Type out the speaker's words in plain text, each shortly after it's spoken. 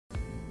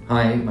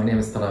Hi, my name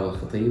is Talal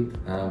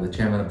Al-Khatib. I'm the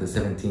chairman of the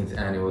 17th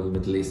Annual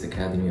Middle East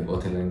Academy of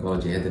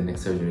Otolaryngology Head and Neck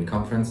Surgery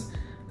Conference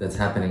that's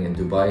happening in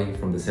Dubai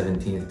from the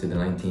 17th to the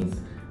 19th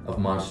of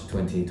March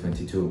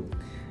 2022.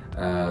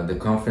 The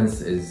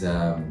conference is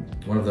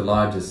one of the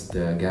largest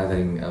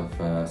gathering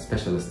of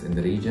specialists in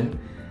the region.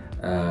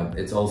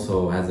 It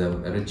also has a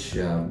rich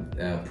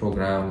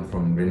program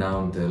from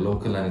renowned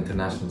local and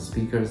international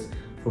speakers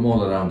from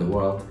all around the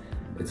world.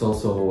 It's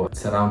also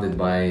surrounded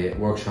by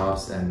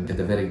workshops and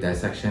cadaveric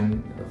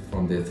dissection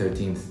from the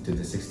 13th to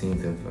the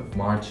 16th of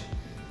March.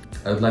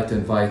 I would like to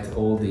invite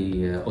all the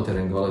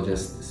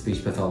otolaryngologists,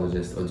 speech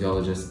pathologists,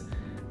 audiologists,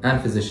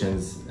 and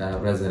physicians,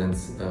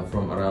 residents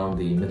from around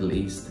the Middle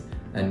East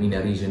and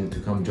MENA region to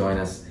come join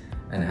us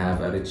and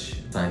have a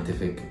rich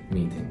scientific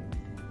meeting.